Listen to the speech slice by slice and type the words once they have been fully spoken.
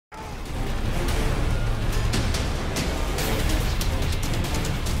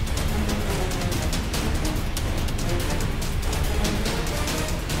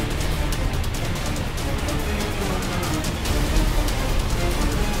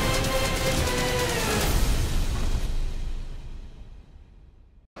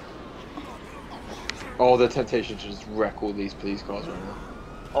Oh, the temptation to just wreck all these police cars right now.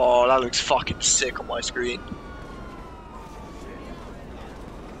 Oh, that looks fucking sick on my screen.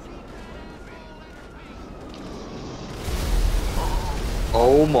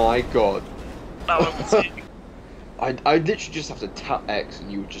 Oh my god. That looks sick. I literally just have to tap X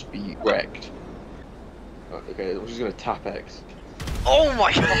and you would just be wrecked. Okay, I'm just gonna tap X. Oh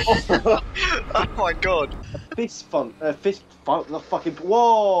my god! Oh my god! Fist funk, the fucking.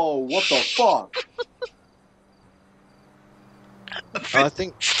 Whoa! What the fuck? I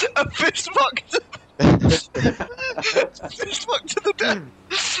think A fist fuck to fist fuck to the death.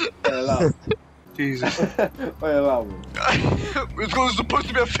 Wait, allow. Jesus. Wait, allow me. It's supposed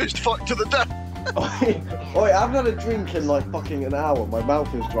to be a fist fuck to the death. Oi, I haven't had a drink in like fucking an hour. My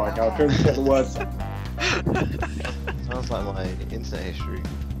mouth is dry. I couldn't get the words. sounds like my internet history.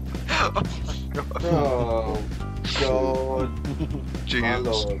 Oh god. Jeez. My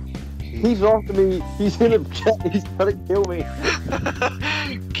lord. He's after me. He's in a jet. He's trying to kill me.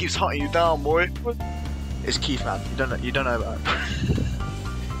 Keeps hunting you down, boy. It's Keith, man. You don't know about it.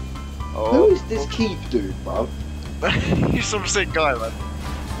 Who Oh, is this Keith dude, bro? he's some sick guy, man.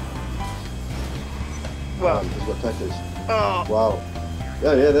 Wow, he's got teters. Oh. Wow.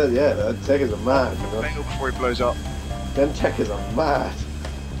 Yeah, the techers are mad. You know? Fatal before he blows up. Them techers are mad.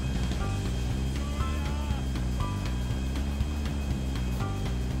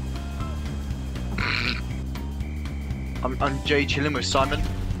 I'm Jay chilling with Simon.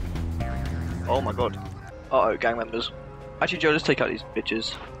 Oh my god. Uh oh, gang members. Actually, Joe, let's take out these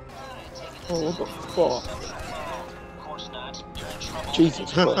bitches. Oh, what the fuck?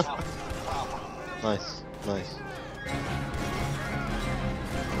 Jesus Christ. Nice, nice.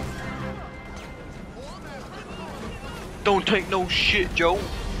 Don't take no shit, Joe.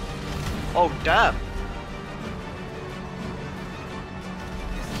 Oh, damn.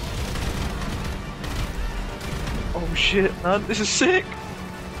 Oh shit, man, this is sick.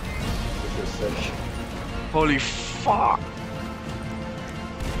 This is sick. Holy fuck.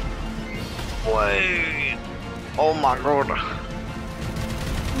 Wait. Oh my god.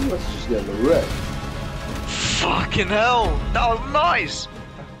 Let's just get the wreck. Fucking hell. That was nice.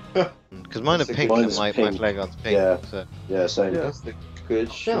 Because mine are pink Mine and is my pink. flare gun's pink. Yeah. So. Yeah, same. That's the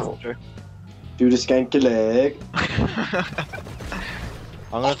good shit. Do the skanky leg.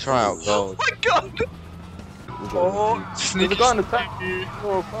 I'm gonna try out gold. Oh my god. Oh, sneaky. There's a guy in the tank. sneaky.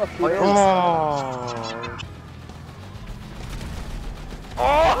 Oh, fuck Oh.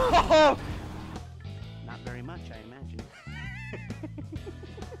 Oh. Not very much, I imagine.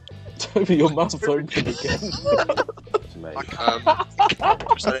 Toby, your mouth's open again.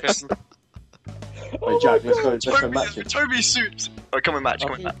 Wait, Jack, let's go matching. Toby suit. Oh, come and match,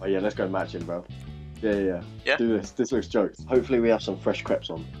 come and match. Oh yeah, let's go matching, bro. Yeah. Yeah? Do this. This looks jokes. Hopefully we have some fresh crepes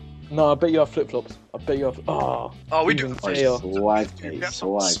on. No, I bet you have flip flops. I bet you have. Oh, Oh, we do. even We fail. Swaggy, have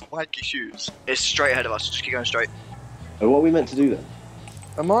some swag. swaggy shoes. It's straight ahead of us. Just keep going straight. Oh, what are we meant to do then?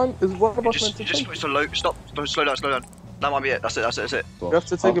 Am I? Is one of You us just, meant to you just take? supposed to load. Stop. Slow down. Slow down. That might be it. That's it. That's it. That's it. You have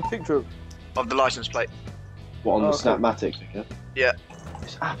to take a picture. Of the license plate. What, on the Okay. Snapmatic? Yeah? Yeah.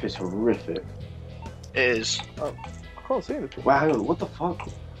 This app is horrific. It is. I can't see anything. Wow, hang on, what the fuck?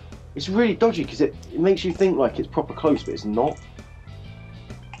 It's really dodgy because it makes you think like it's proper close, but it's not.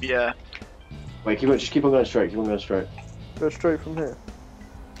 Yeah. Wait, just keep on going straight. Keep on going straight. Go straight from here.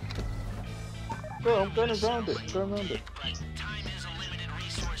 Bro, I'm going around it. Go around it.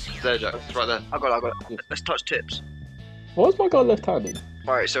 There, Jack. It's right there. I got it. Let's touch tips. Why is my guy left-handed?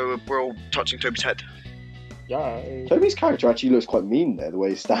 Alright, so we're all touching Toby's head. Yeah. Toby's character actually looks quite mean there, the way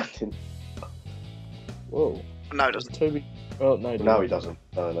he's standing. Whoa. No, it doesn't. Toby. Oh no. No, he doesn't.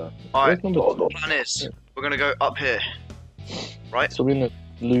 No. Alright, Where's number the two? plan is we're gonna go up here. Right? So we're in a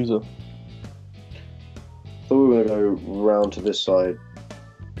loser. Thought we were going to go round to this side,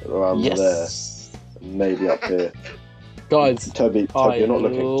 around Yes. there, maybe up here. Guys, Toby, I you're not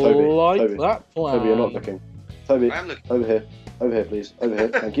looking. Toby, like Toby, that plan. Toby, you're not looking. Toby, I am looking. over here, please. Over here,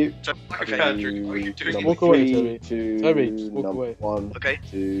 thank you. Okay. Patrick, what are you doing? Number Walk away, 3 Toby. to Toby, walk number away. 1 Okay.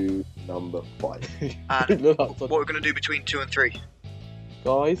 to number 5. And Look what outside. we're gonna do between 2 and 3.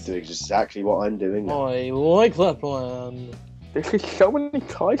 Guys, Do exactly what I'm doing now. I like that plan. This is so many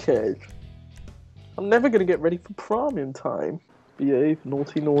cases. I'm never gonna get ready for prom in time. Behave,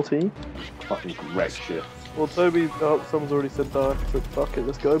 naughty. Fucking wreck shit. Well, Toby, someone's already said die, so fuck it,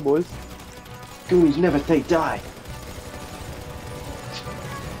 let's go, boys. Goonies never say die.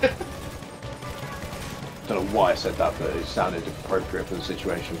 Don't know why I said that, but it sounded appropriate for the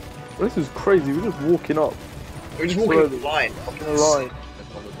situation. This is crazy, we're just walking up We're just walking walking in a line. in a line.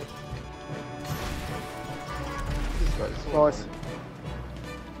 Nice.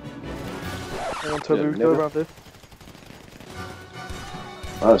 Hang on, Toby, Yeah, we go never. around here.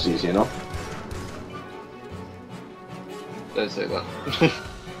 Oh, that's easy enough. Don't say that.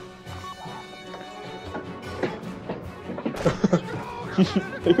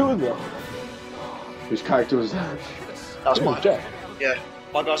 Who was that? Whose character was that? That's It was mine. Jack. Yeah.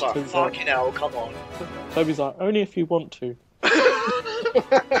 My guy's like, Who's fucking hell, come on. Toby's like, only if you want to.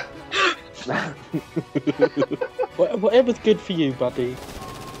 Whatever's good for you, buddy.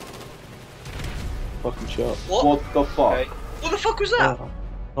 Fucking shot. What? What the fuck? Okay. What the fuck was that? Oh,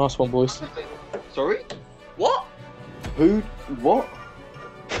 nice one, boys. Sorry? What? Who? What?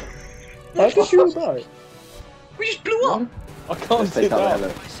 How did you die? We just blew up. I can't Let's see take out the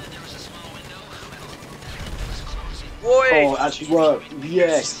that. helmet. Boy, Oh, it actually worked.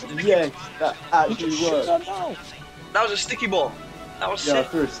 Yes, yes, that actually worked. that was a sticky bomb. That was Yeah, I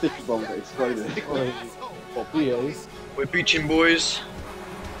sick. threw a sticky bomb that exploded. Oh, BA. We're beaching, boys.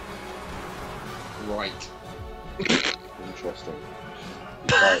 Right. Interesting.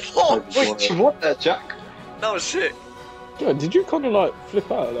 Oh, Wait, what there, Jack? that was sick. Yeah, did you kind of like flip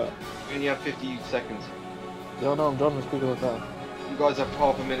out of that? We only have 50 seconds. Yeah, no, I'm driving as quick as I can. You guys have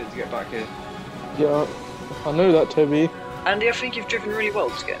half a minute to get back here. Yeah, I know that, Toby. Andy, I think you've driven really well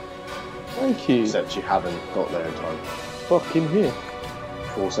this game. Thank you. Except you haven't got there in time. Fucking here.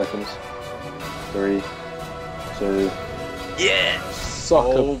 4 seconds. 3, 2. Yeah. Sucker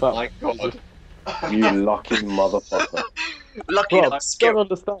Oh fat. my god. You lucky motherfucker. Lucky Bro, I enough. don't Skill.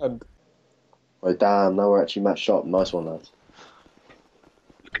 understand. Oh damn, now we're actually matched up. Nice one, lads.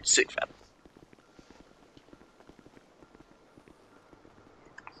 Looking sick, fam.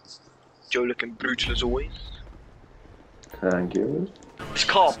 Joe looking brutal as always. Thank you. This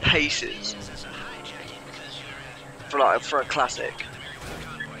car paces. For a classic.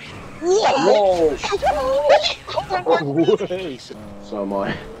 Whoa! Wait. So am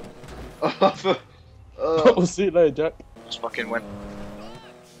I. I'll see you later, Jack. Just fucking went.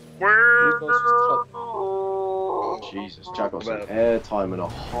 Jesus, Jack got some air time and a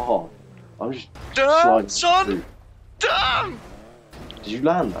half. I'm just Damn, sliding son! through. Damn! Did you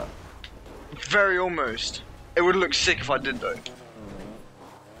land that? Very almost. It would look sick if I did though.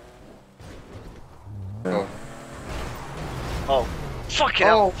 Oh. Oh. Fucking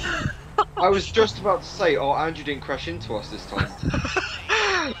hell. I was just about to say, oh, Andrew didn't crash into us this time.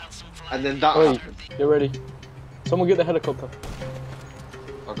 And then that Wait, happened. get ready. Someone get the helicopter.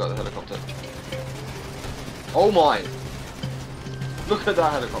 I've got the helicopter. Oh my! Look at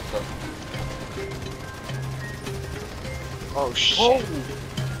that helicopter. Oh shit.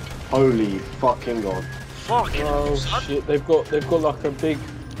 Holy fucking god. Fucking hell, Oh son. shit, they've got like a big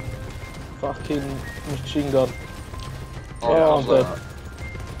fucking machine gun. Oh, I'm dead.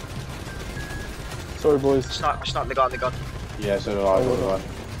 Sorry, boys. Snipe the guy in the gun. Yeah, so did I. So did I.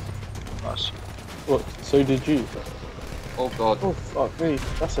 Nice. What? So did you? Oh god. Oh fuck me,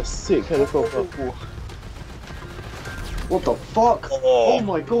 that's a sick helicopter. What the fuck? Oh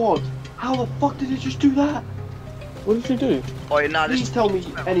my god! How the fuck did it just do that? What did you do? Oh yeah, nah, Please this. tell me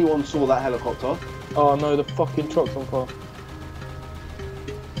anyone saw that helicopter. Oh no, the fucking truck's on fire.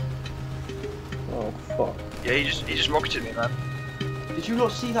 Oh fuck. Yeah, he just rocketed me, man. Did you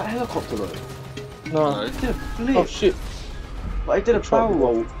not see that helicopter though? No. It did a flip. Oh shit. Like, it did a Truck. barrel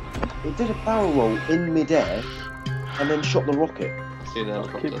roll. It did a barrel roll in midair, and then shot the rocket. See the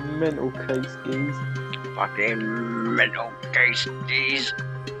helicopter. Fucking mental case, geez. Fucking mental case, these.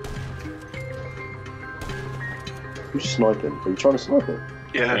 Who's sniping? Are you trying to snipe him?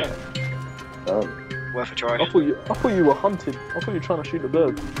 Yeah. Damn. Worth a try. I thought you were hunting. I thought you were trying to shoot the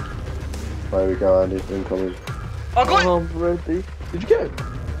bird. There we go, Andy. Incoming. I got it! Oh, I'm ready. Did you get him?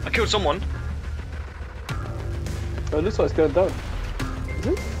 I killed someone. Oh, it looks like it's going down. Is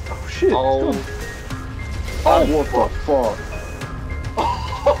it? Oh shit. Oh. It's gone. Oh, what the fuck?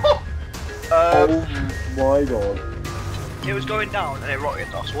 Oh my god. It was going down and it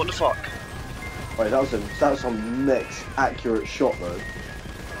rocketed us. What the fuck? Wait, that was some next accurate shot though.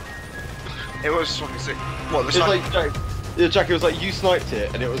 It was fucking sick. What, the It's sniper? like, Jack, yeah, Jack, it was like, you sniped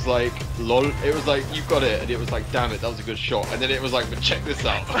it, and it was like, lol. It was like, you got it, and it was like, damn it, that was a good shot. And then it was like, but check this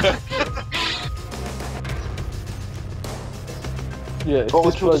out. Yeah, it's Oh,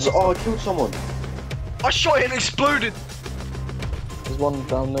 this bird. I killed someone. I shot it and it exploded! There's one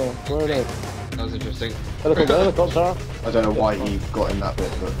down there. Where are they? That was interesting. Helicopter, helicopter. I don't know why he got in that bit,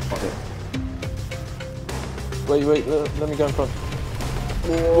 but fuck it. Wait, let me go in front.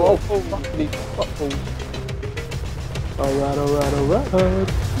 Oh, fuck me. Fuck me.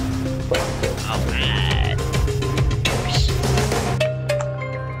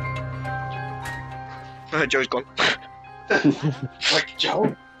 Alright. Joe's gone. Like,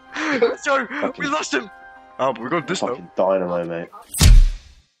 Joe? Joe, we lost him. Oh, but we got this though. Fucking dynamo, mate.